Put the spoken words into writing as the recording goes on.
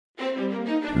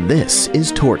This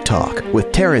is Tort Talk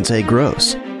with Terrence A.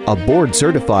 Gross, a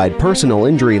board-certified personal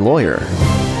injury lawyer.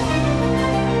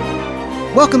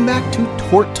 Welcome back to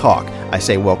Tort Talk. I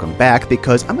say welcome back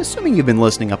because I'm assuming you've been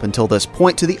listening up until this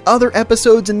point to the other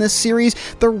episodes in this series.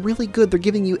 They're really good. They're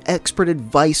giving you expert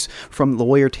advice from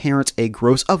lawyer Terrence A.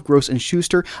 Gross of Gross &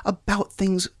 Schuster about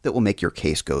things that will make your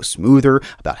case go smoother,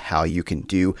 about how you can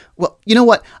do... Well, you know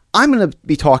what? I'm going to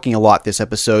be talking a lot this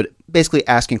episode, basically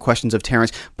asking questions of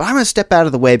Terrence, but I'm going to step out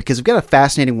of the way because we've got a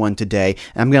fascinating one today,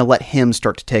 and I'm going to let him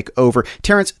start to take over.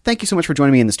 Terrence, thank you so much for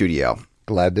joining me in the studio.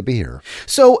 Glad to be here.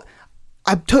 So...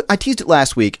 I teased it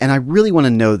last week, and I really want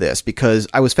to know this because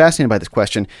I was fascinated by this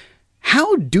question.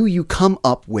 How do you come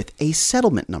up with a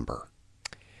settlement number?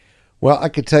 Well, I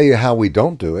could tell you how we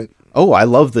don't do it. Oh, I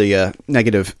love the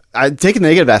negative. I take the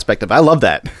negative aspect of it. I love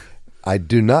that. I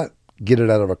do not get it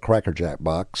out of a Cracker Jack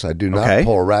box. I do not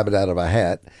pull a rabbit out of a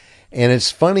hat. And it's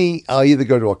funny, I'll either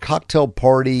go to a cocktail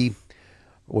party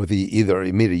with either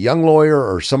you meet a young lawyer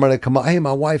or somebody come up, hey,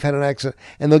 my wife had an accident,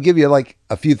 and they'll give you like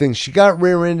a few things. She got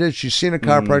rear-ended. She's seen a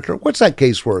chiropractor. What's that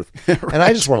case worth? Right. And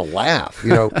I just want to laugh,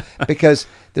 because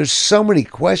there's so many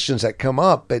questions that come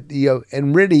up, but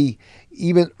and really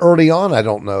even early on, I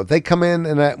don't know. They come in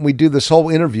and we do this whole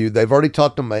interview. They've already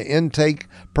talked to my intake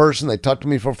person. They talked to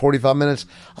me for 45 minutes.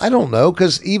 I don't know,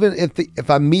 because even if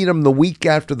I meet them the week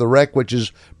after the wreck, which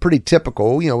is pretty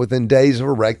typical, within days of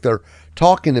a wreck, they're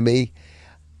talking to me.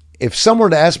 If someone were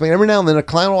to ask me, every now and then a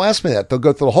client will ask me that. They'll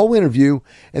go through the whole interview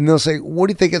and they'll say, what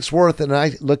do you think it's worth? And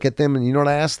I look at them and you know what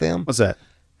I ask them? What's that?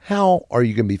 How are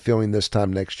you going to be feeling this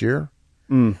time next year?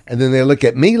 And then they look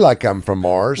at me like I'm from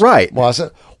Mars. Right. Well, I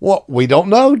said, well, we don't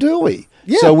know, do we?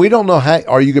 Yeah. So we don't know how,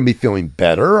 are you going to be feeling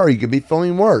better? Or are you going to be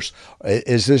feeling worse?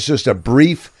 Is this just a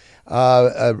brief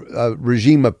a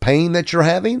regime of pain that you're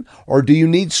having, or do you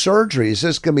need surgery? Is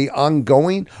this going to be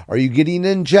ongoing? Are you getting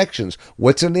injections?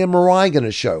 What's an MRI going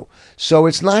to show? So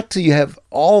it's not till you have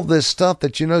all this stuff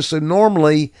that so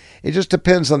normally it just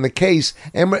depends on the case,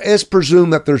 and it's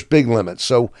presumed that there's big limits.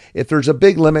 So if there's a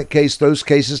big limit case, those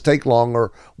cases take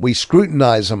longer. We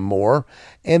scrutinize them more,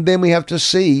 and then we have to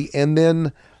see, and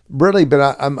then really,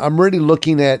 but I'm really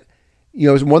looking at,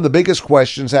 one of the biggest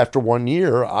questions after 1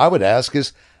 year I would ask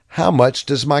is, how much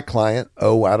does my client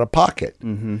owe out of pocket?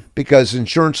 Mm-hmm. Because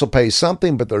insurance will pay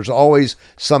something, but there's always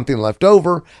something left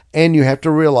over. And you have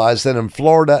to realize that in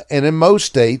Florida and in most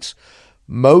states,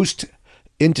 most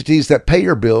entities that pay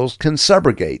your bills can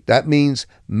subrogate. That means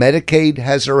Medicaid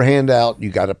has their hand out.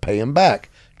 You got to pay them back.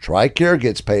 TRICARE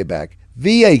gets paid back.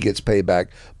 VA gets paid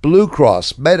back. Blue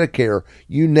Cross, Medicare,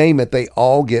 you name it, they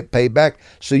all get paid back.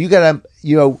 So you got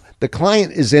to, the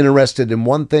client is interested in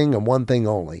one thing and one thing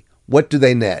only. What do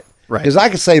they net? Right. Because I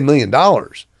could say $1 million,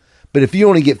 but if you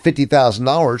only get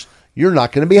 $50,000, you're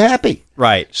not going to be happy.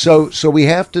 Right. So we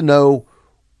have to know,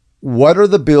 what are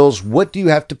the bills? What do you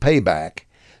have to pay back?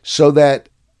 So that,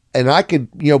 and I could,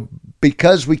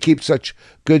 because we keep such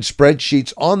good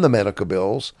spreadsheets on the medical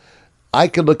bills, I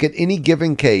could look at any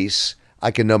given case. I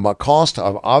can know my cost.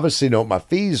 I obviously know what my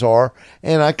fees are.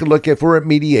 And I can look, if we're at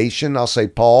mediation, I'll say,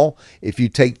 Paul, if you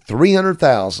take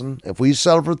 $300,000, if we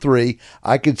settle for $3,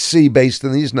 I could see based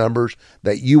on these numbers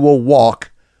that you will walk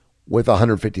with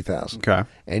 $150,000. Okay.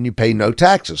 And you pay no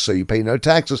taxes. So you pay no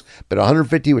taxes, but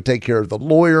 $150,000 would take care of the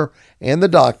lawyer and the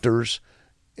doctors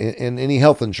and any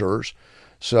health insurers.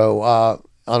 So, on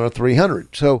a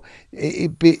 $300,000. So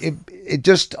it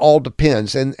just all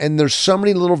depends. And there's so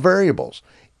many little variables.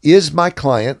 Is my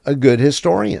client a good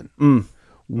historian?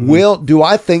 Mm-hmm. Do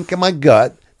I think in my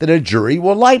gut that a jury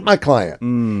will like my client?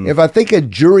 If I think a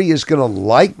jury is going to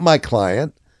like my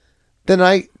client, then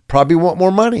I probably want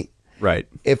more money. Right.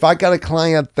 If I got a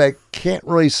client that can't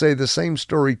really say the same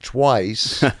story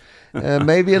twice,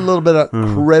 maybe a little bit of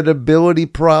credibility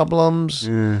problems,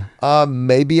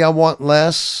 maybe I want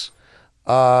less.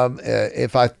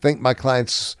 If I think my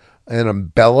client's an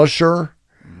embellisher,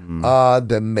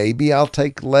 then maybe I'll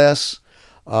take less.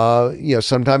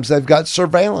 Sometimes they've got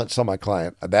surveillance on my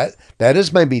client. That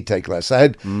is maybe take less. I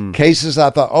had cases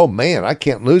I thought, oh man, I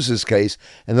can't lose this case.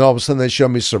 And then all of a sudden they show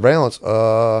me surveillance.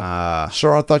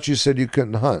 Sir, I thought you said you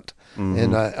couldn't hunt.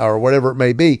 And or whatever it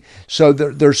may be. So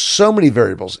there's so many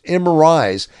variables.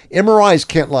 MRIs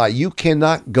can't lie. You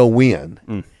cannot go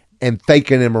in and fake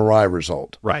an MRI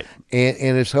result. Right.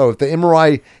 And so if the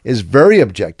MRI is very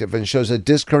objective and shows a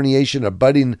disc herniation, a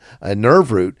budding a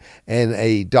nerve root, and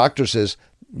a doctor says,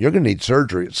 you're going to need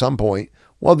surgery at some point,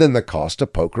 well, then the cost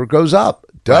of poker goes up.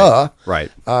 Duh. Right.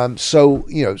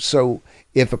 So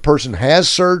if a person has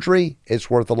surgery, it's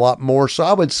worth a lot more. So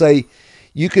I would say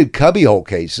you could cubbyhole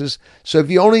cases. So if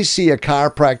you only see a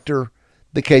chiropractor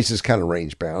the case is kind of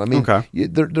range bound. I mean, Okay.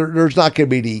 there's not going to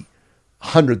be the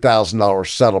 $100,000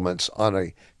 settlements on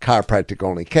a chiropractic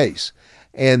only case.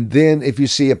 And then if you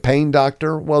see a pain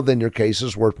doctor, well, then your case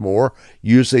is worth more.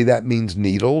 Usually that means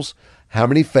needles. How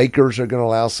many fakers are going to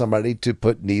allow somebody to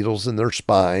put needles in their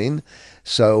spine?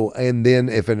 So, and then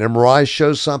if an MRI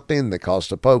shows something, the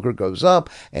cost of poker goes up.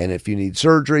 And if you need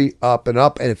surgery, up and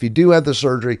up. And if you do have the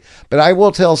surgery, but I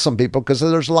will tell some people, because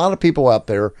there's a lot of people out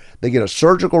there, they get a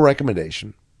surgical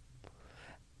recommendation.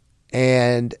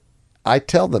 And I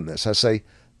tell them this, I say,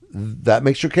 that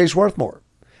makes your case worth more.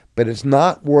 But it's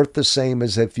not worth the same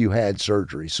as if you had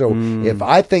surgery. So if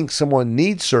I think someone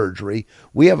needs surgery,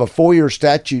 we have a 4-year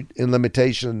statute of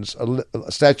limitations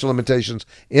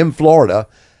in Florida,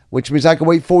 which means I can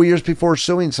wait 4 years before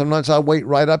suing. Sometimes I'll wait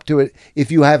right up to it if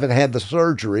you haven't had the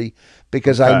surgery,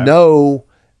 because I know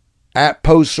at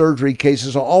post-surgery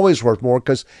cases are always worth more,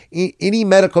 because any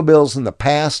medical bills in the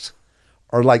past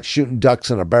are like shooting ducks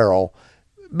in a barrel.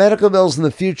 Medical bills in the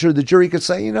future, the jury could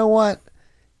say, you know what?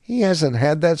 He hasn't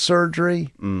had that surgery.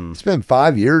 It's been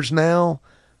 5 years now.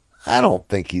 I don't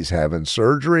think he's having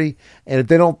surgery. And if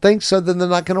they don't think so, then they're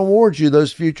not going to award you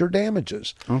those future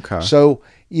damages. Okay. So,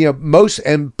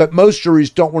 but most juries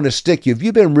don't want to stick you. If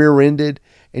you've been rear-ended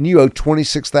and you owe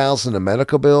 $26,000 in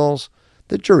medical bills,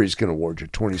 the jury's going to award you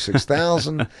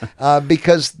 $26,000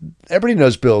 because everybody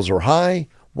knows bills are high.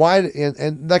 Why? And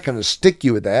they're not going to stick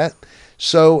you with that.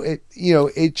 So it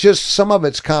just, some of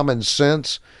it's common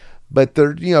sense. But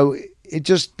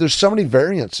there's so many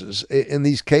variances in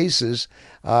these cases.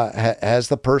 Has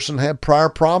the person had prior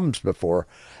problems before?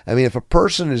 I mean, if a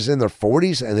person is in their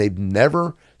 40s and they've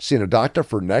never seen a doctor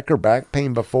for neck or back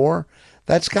pain before,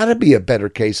 that's got to be a better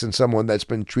case than someone that's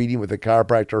been treating with a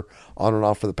chiropractor on and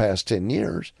off for the past 10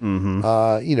 years.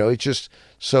 Mm-hmm. It's just,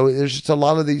 so there's just a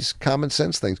lot of these common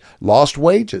sense things. Lost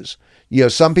wages.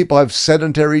 Some people have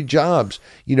sedentary jobs.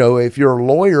 If you're a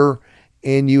lawyer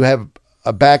and you have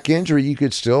a back injury, you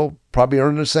could still probably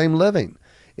earn the same living.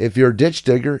 If you're a ditch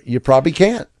digger, you probably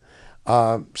can't.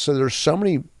 So there's so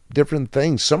many different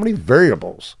things, so many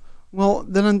variables. Well,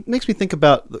 then it makes me think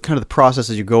about kind of the process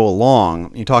as you go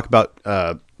along. You talk about,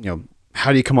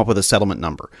 how do you come up with a settlement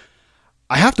number?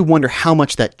 I have to wonder how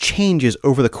much that changes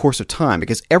over the course of time,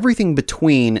 because everything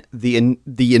between the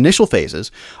initial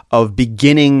phases of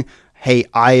beginning, hey,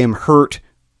 I am hurt,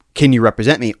 can you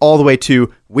represent me, all the way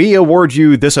to we award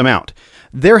you this amount.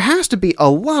 There has to be a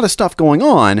lot of stuff going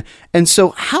on. And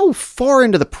so how far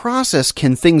into the process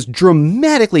can things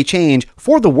dramatically change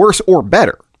for the worse or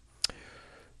better?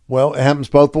 Well, it happens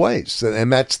both ways.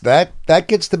 And that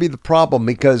gets to be the problem,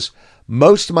 because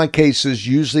most of my cases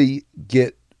usually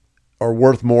are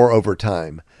worth more over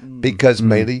time, because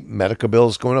mainly medical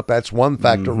bills going up. That's one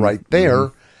factor right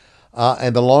there.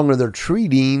 And the longer they're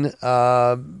treating,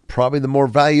 probably the more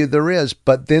value there is.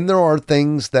 But then there are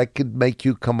things that could make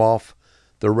you come off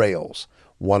the rails.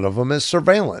 One of them is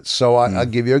surveillance. So I'll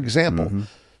give you an example. Mm-hmm.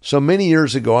 So many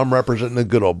years ago, I'm representing a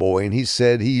good old boy, and he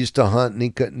said he used to hunt and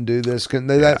he couldn't do this, couldn't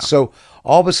do that. So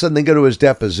all of a sudden they go to his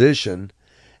deposition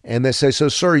and they say, so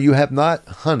sir, you have not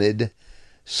hunted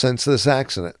since this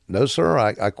accident. No, sir,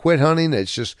 I quit hunting.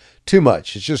 It's just too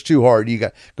much. It's just too hard. You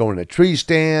got go in a tree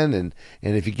stand, and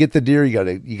if you get the deer, you got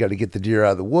to get the deer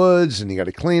out of the woods, and you got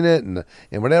to clean it and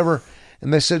whatever.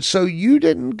 And they said, so you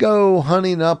didn't go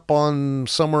hunting up on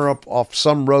somewhere up off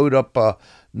some road up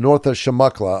north of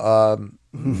Shamuckla?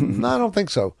 No, I don't think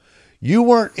so. You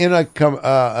weren't in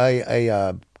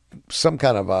some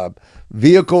kind of a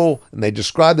vehicle, and they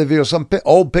described the vehicle, some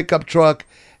old pickup truck,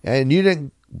 and you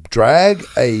didn't drag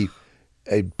a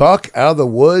buck out of the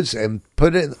woods and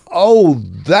put it in,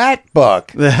 that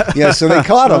buck. Yeah, so they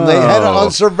caught him. They had it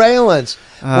on surveillance.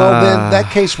 Well, then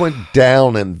that case went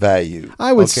down in value.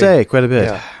 I would say quite a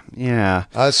bit. Yeah.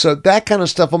 So that kind of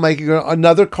stuff will make you go,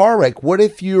 another car wreck. What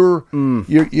if you're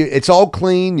it's all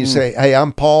clean. You say, hey,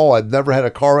 I'm Paul. I've never had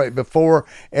a car wreck before.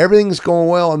 Everything's going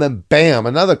well. And then bam,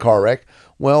 another car wreck.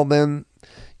 Well, then,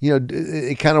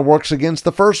 it kind of works against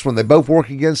the first one. They both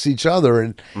work against each other,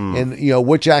 and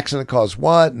which accident caused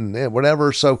what and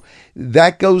whatever. So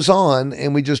that goes on,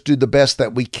 and we just do the best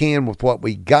that we can with what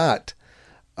we got.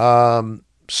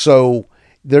 So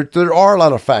there are a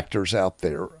lot of factors out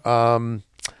there.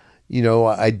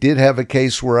 I did have a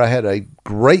case where I had a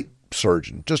great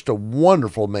surgeon, just a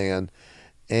wonderful man,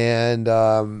 and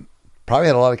probably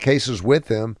had a lot of cases with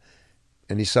him,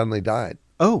 and he suddenly died.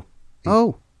 Oh.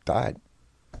 Died.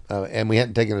 and we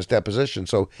hadn't taken his deposition.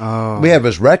 So we have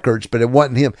his records, but it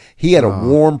wasn't him. He had a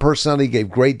warm personality, gave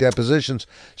great depositions.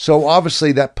 So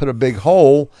obviously that put a big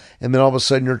hole, and then all of a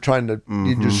sudden you're trying to,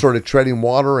 you're just sort of treading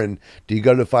water, and do you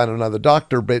go to find another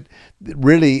doctor? But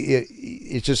really,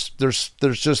 it's just, there's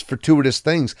just fortuitous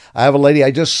things. I have a lady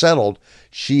I just settled.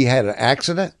 She had an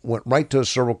accident, went right to a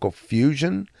cervical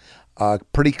fusion,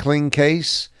 pretty clean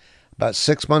case. About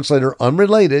 6 months later,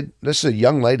 unrelated, this is a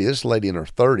young lady, this lady in her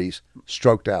 30s,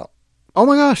 stroked out. Oh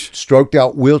my gosh. Stroked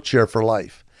out, wheelchair for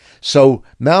life. So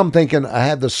now I'm thinking I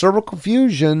had the cervical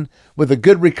fusion with a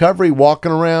good recovery,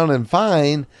 walking around and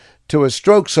fine, to a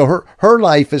stroke. So her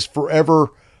life is forever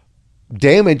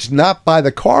damaged, not by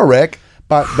the car wreck,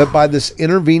 but by this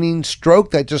intervening stroke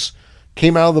that just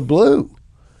came out of the blue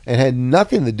and had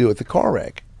nothing to do with the car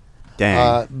wreck.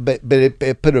 Dang. But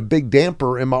it put a big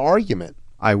damper in my argument.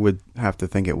 I would have to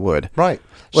think it would. Right.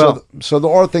 Well, so there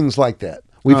are things like that.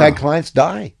 We've had clients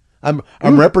die. I'm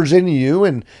representing you,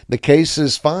 and the case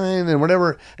is fine and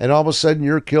whatever, and all of a sudden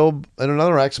you're killed in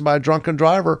another accident by a drunken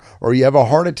driver, or you have a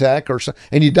heart attack, or something,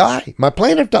 and you die. My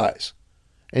plaintiff dies.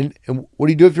 And what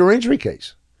do you do if you're an injury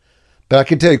case? But I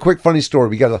can tell you a quick funny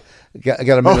story. I got a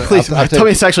minute. Oh, please tell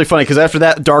me it's actually funny, because after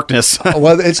that, darkness.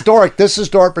 Well, it's dark. This is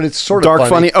dark, but it's sort of dark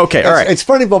funny. Okay, all right. It's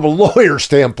funny from a lawyer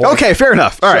standpoint. Okay, fair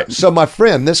enough. All right. So my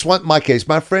friend, this wasn't my case.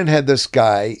 My friend had this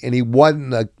guy, and he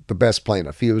wasn't the best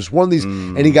plaintiff. He was one of these,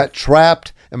 and he got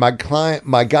trapped. And my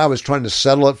guy was trying to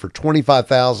settle it for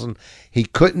 $25,000. He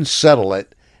couldn't settle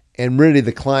it. And really,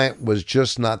 the client was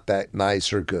just not that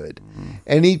nice or good.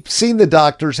 And he'd seen the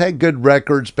doctors, had good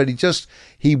records, but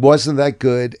he wasn't that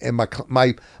good. And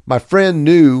my friend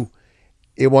knew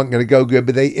it wasn't going to go good,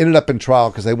 but they ended up in trial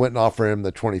because they went and offered him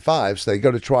the 25. So they go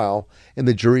to trial, and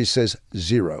the jury says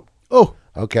 0. Oh,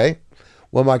 okay.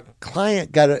 Well, my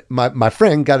client got it. My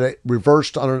friend got it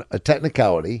reversed on a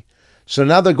technicality. So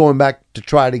now they're going back to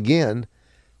try it again,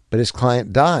 but his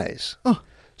client dies. Oh.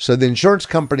 So the insurance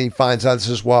company finds out and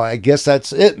says, well, I guess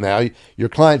that's it now. Your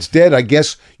client's dead. I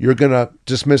guess you're going to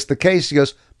dismiss the case. He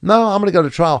goes, no, I'm going to go to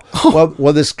trial.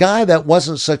 Well, this guy that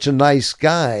wasn't such a nice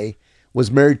guy was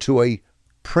married to a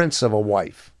prince of a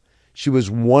wife. She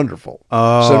was wonderful.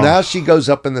 Oh. So now she goes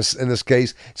up in this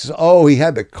case, says, oh, he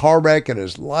had the car wreck in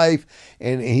his life,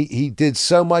 and he did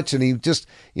so much, and he just,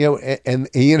 and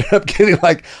he ended up getting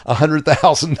like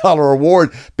 $100,000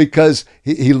 award because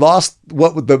he lost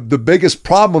what the biggest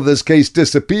problem of this case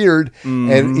disappeared.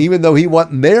 And even though he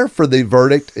wasn't there for the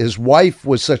verdict, his wife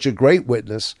was such a great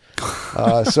witness.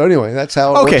 So anyway, that's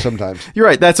how it works sometimes. You're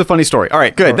right. That's a funny story. All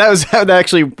right, good. All right. That was how that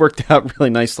actually worked out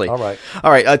really nicely. All right.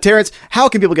 Terrence, how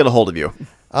can people get a hold of you?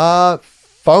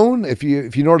 Phone, if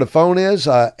you know what a phone is,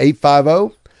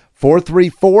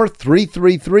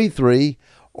 850-434-3333,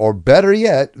 or better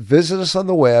yet, visit us on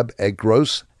the web at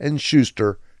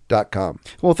grossandschuster.com.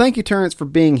 Well, thank you, Terrence, for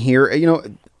being here.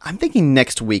 I'm thinking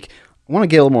next week, I want to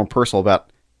get a little more personal about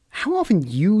how often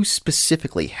you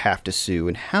specifically have to sue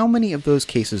and how many of those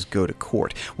cases go to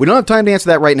court. We don't have time to answer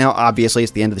that right now. Obviously,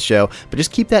 it's the end of the show, but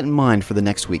just keep that in mind for the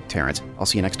next week, Terrence. I'll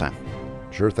see you next time.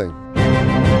 Sure thing.